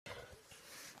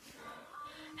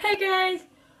Hey guys!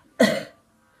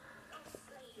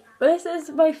 This is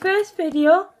my first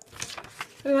video.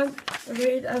 I've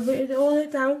written all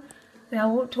it down and I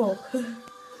won't talk.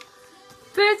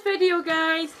 First video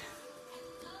guys.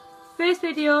 First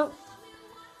video.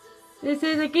 This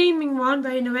is a gaming one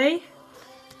by the way.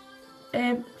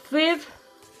 Fliv.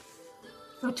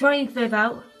 I'll try and Fliv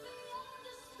out.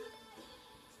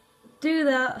 Do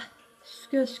that.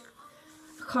 Just,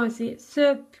 I can't see it.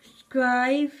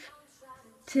 Subscribe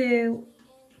to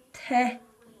Techno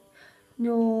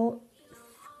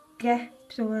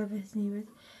Skeps or whatever his name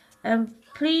is.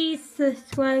 Please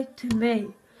subscribe to me.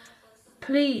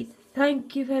 Please.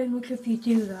 Thank you very much if you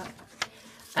do that.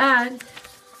 And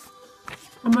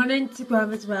I'm on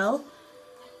Instagram as well.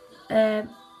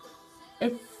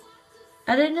 It's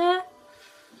Eleanor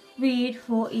Reed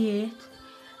 48,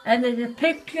 and there's a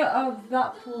picture of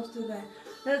that poster there.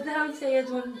 That's how you say it's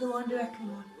the One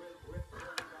Direction one.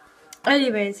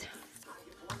 Anyways,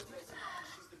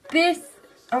 this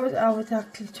I was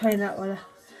actually trying that one.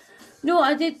 No,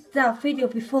 I did that video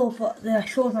before, but then I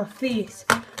showed my face,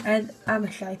 and I'm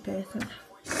a shy person.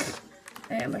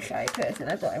 I am a shy person.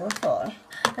 I don't like my photo.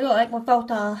 I don't like my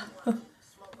photo.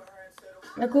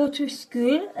 I go to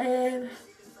school. I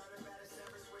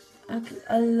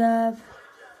love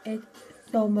it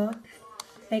so much.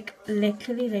 Like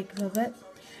literally, like love it.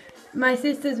 My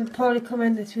sisters would probably come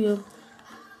in this room.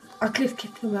 I'll just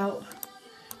kick them out.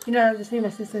 You know, I just see my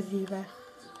sisters either.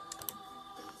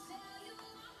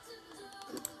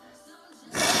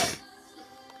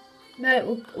 Right,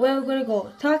 where we're gonna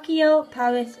go? Tokyo,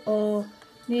 Paris, or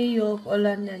New York, or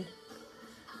London?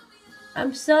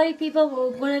 I'm sorry, people,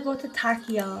 we're gonna go to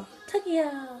Tokyo. Tokyo,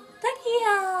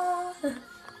 Tokyo,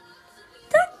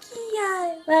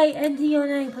 Tokyo. Right, enter your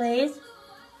name, please.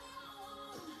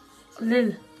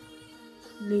 Lil.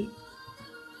 Lee.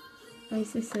 My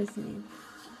sister's name.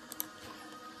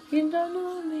 You don't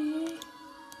know me.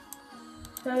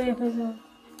 Sorry if I saw.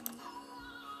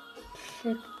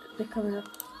 Shit, they're coming up.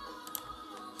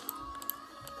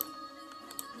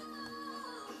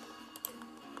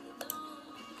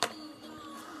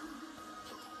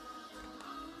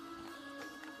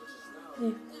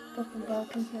 They fucking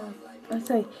bark in here. Oh,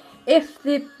 sorry. If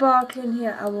they bark in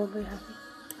here, I won't be happy.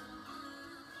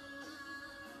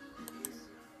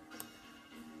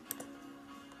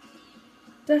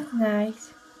 That's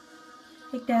nice.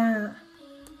 Like that.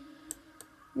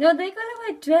 No, they're gonna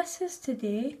wear dresses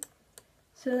today.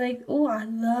 So like, oh, I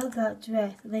love that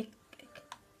dress. Like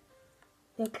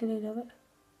can you love it?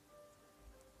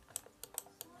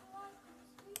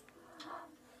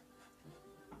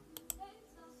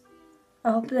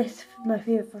 I hope this my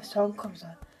favourite song comes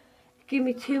on. Give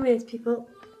me 2 minutes, people.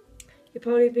 You'll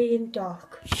probably be in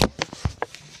dark.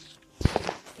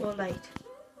 Or light.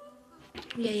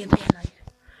 Yeah, you'll be in light.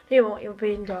 No, you won't, you'll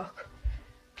be in dark.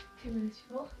 2 minutes,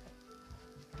 people.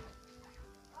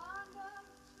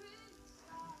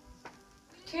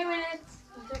 2 minutes.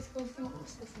 Let's go see what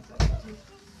this is.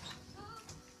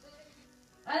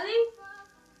 Ellie?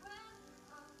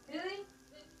 Really?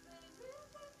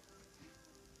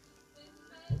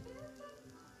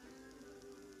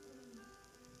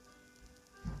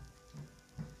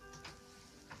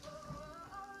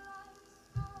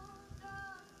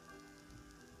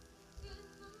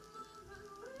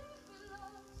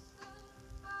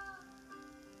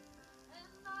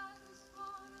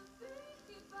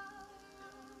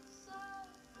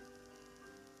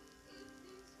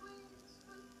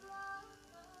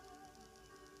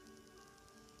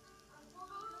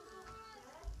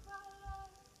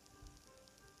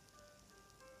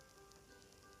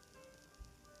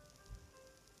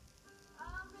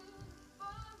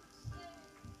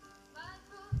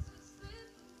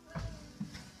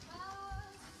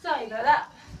 Sorry about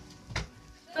that.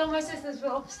 So my sisters were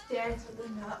upstairs for the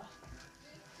nap.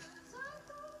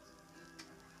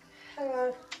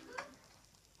 Hello.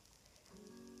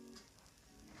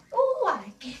 Oh, I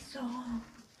like this song.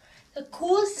 The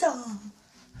cool song.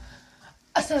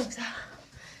 Sorry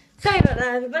about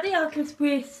that, everybody. I can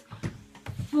space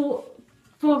 4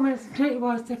 minutes and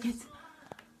 21 seconds.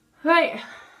 Right.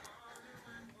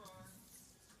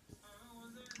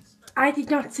 I did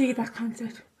not see that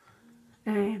concert.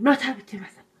 Not happy to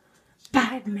myself.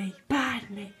 Bad me.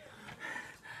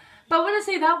 But when I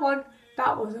say that one,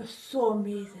 that was so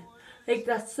amazing. Like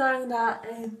that song that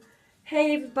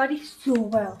Hey Everybody so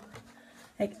well.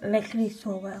 Like literally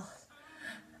so well.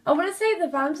 I want to say the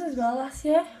Vamps as well last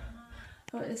year.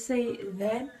 I want to say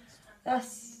them.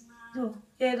 Last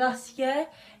year,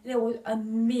 and it was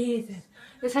amazing.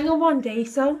 They sang a One Day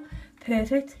song,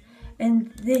 perfect,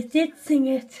 and they did sing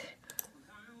it.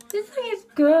 This thing is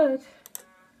good.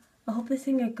 I hope they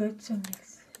sing a good song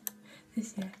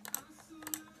this year.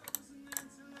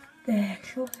 Their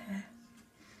short hair.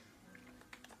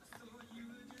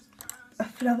 A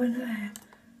flower in her hair.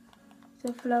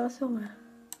 So flower somewhere.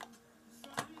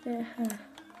 Their hair.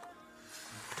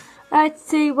 Let's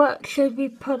see what should we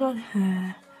put on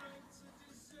her.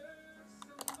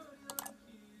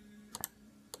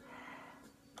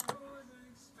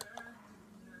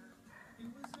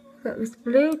 Got this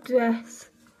blue dress.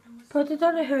 Put it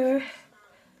on her.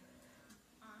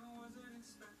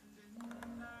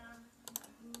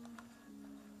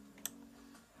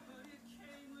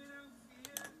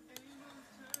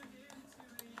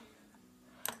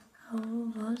 I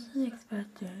wasn't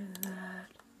expecting that.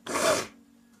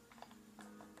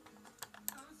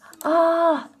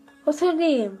 Ah, what's her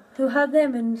name? Who had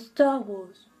them in Star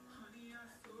Wars?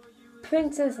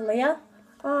 Princess Leia.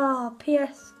 Ah,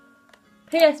 P.S.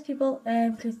 P.S. people,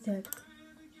 Chris dead.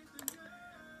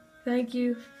 Thanks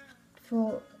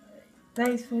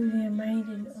for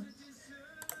reminding us,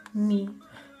 me.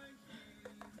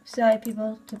 Sorry,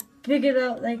 people, to figure it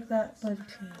out like that, but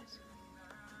please.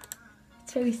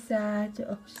 It's very sad,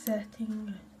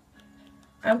 upsetting.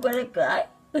 I'm gonna cry.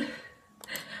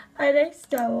 I like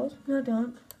Star Wars. No, I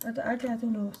don't. I don't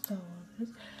know what Star Wars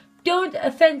is. Don't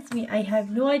offend me. I have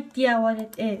no idea what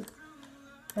it is.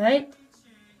 Right?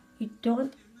 You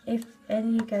don't. If any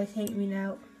of you guys hate me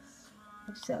now,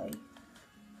 I'm sorry.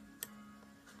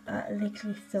 I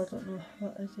literally still don't know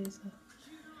what it is.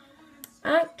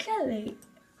 Actually,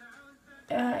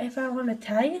 if I want to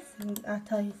tell you something, I'll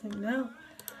tell you something now.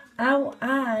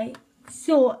 I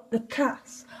saw the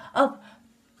cast of...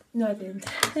 No, I didn't.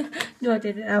 No, I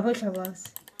didn't. I wish I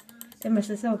was. Then my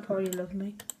sister would probably love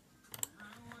me.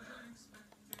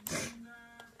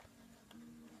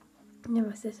 Then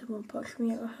my sister won't push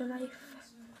me out of her life.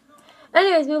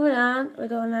 Anyways, moving on. We're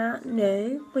doing that.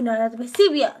 No, we're not allowed to be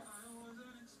serious.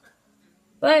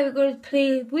 Right, we're going to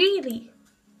play Wheelie.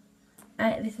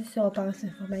 This is so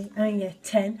embarrassing for me. I'm only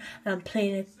 10 and I'm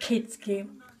playing a kids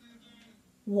game.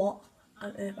 What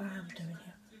on earth I am doing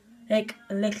here? Like,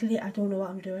 literally, I don't know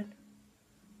what I'm doing.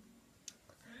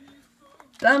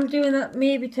 But I'm doing that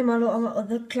maybe tomorrow on my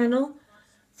other channel.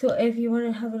 So if you want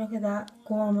to have a look at that,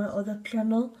 go on my other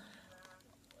channel.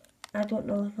 I don't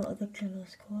know what my other channel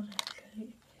is called,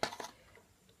 actually.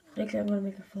 Like, I'm going to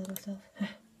make a fool of myself.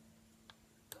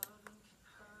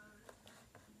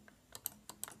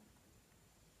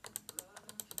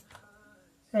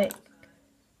 Right.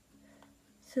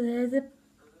 So there's a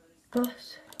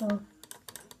bus home.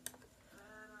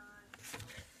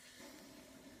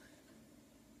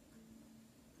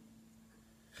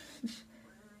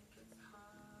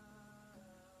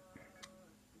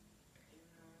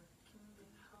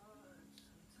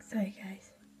 Sorry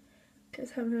guys,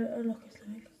 just having a look at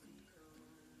something.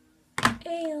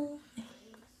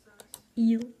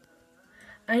 Eel.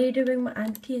 I need to bring my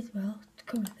auntie as well to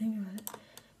come and think about it.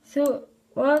 So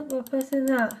what person is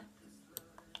that?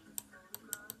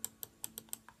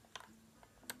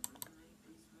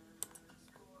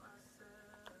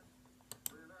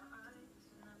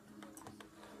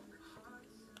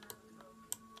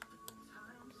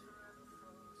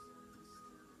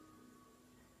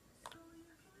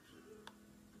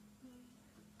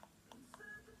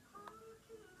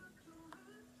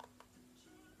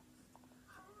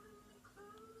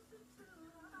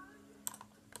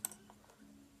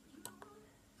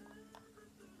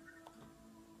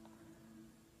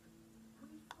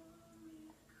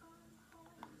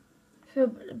 So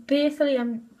basically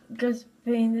I'm just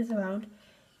bringing this around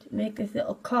to make this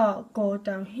little car go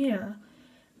down here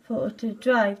for it to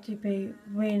drive to be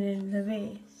winning the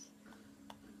race.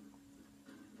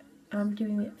 I'm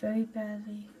doing it very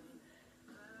badly.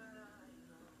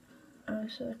 I'm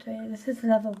so tired. This is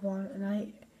level 1 and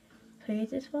I played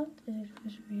this one and it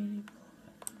was really boring.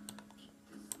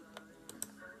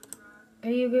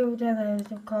 Can you go down there with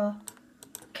the car?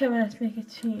 Come on, let's make a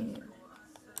team.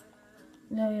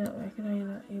 No, you're not working, no, you're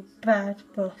not. You bad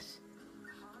bus.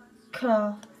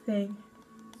 Car thing.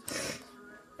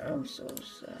 I'm so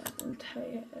sad and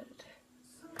tired.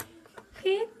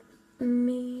 Hit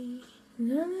me.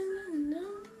 No, no, no, no.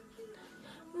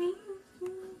 Me.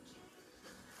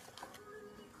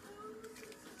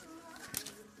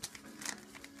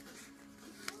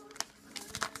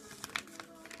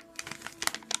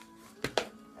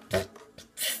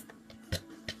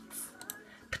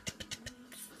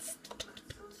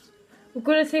 We're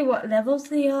gonna see what levels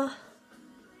they are.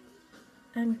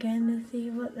 I'm gonna see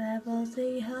what levels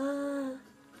they are.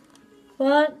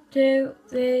 1, 2,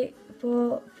 3,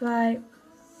 4, 5,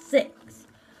 6.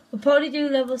 We'll probably do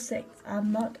level 6.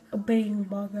 I'm not being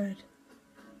bothered.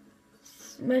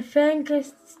 my friend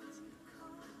just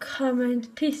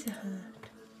comment Pizza Hut.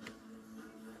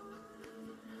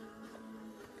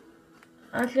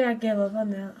 Actually, I gave up on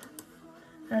that.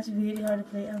 That's really hard to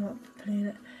play. I'm not playing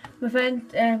it. My friend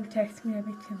texts me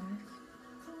every 2 minutes.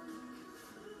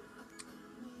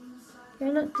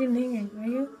 You're not doing anything, are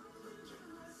you?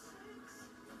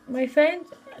 My friend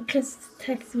just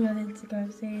texted me on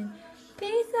Instagram saying,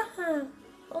 Pizza Hut!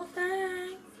 Oh,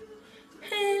 thanks!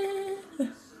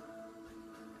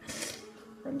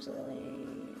 I'm sorry.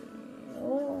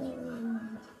 Oh.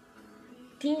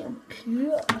 Damn,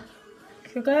 pure.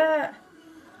 Sugar!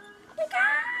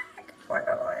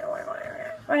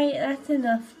 Right, that's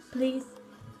enough, please.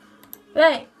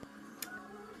 Right.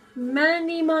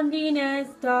 Melanie Mondina's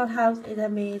dollhouse is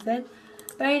amazing.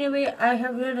 By the way, I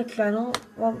have another channel.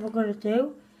 What we're gonna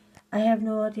do, I have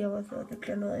no idea what the other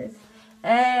channel is.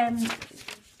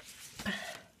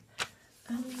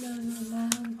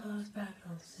 Goes back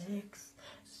on 6th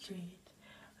Street.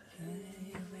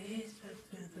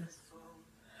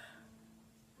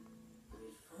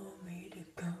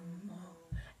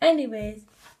 Anyways,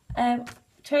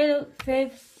 trailer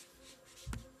 5th.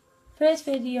 First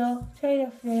video,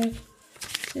 trailer 5th.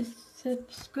 Just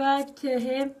subscribe to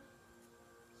him.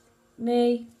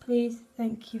 Me, please.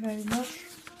 Thank you very much.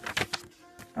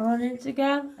 I'm on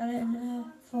Instagram, and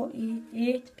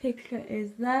 48 picture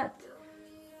is that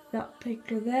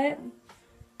picture there,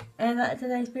 and that's a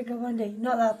nice picture one day.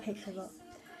 Not that picture, but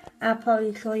I'll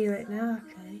probably show you it now.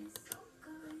 Actually,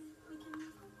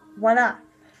 voila.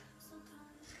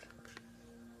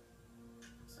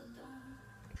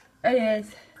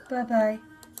 Anyways, bye.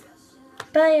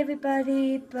 Bye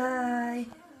everybody, bye.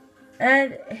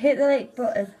 And hit the like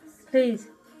button,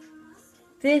 please.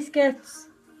 This gets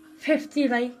 50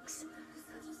 likes.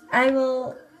 I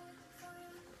will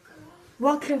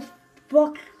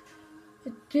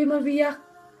do my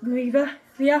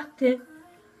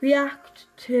react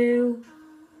to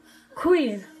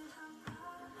Queen.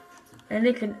 And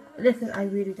listen, I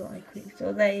really don't like Queen.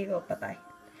 So there you go, bye.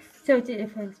 So to the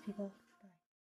friends, people.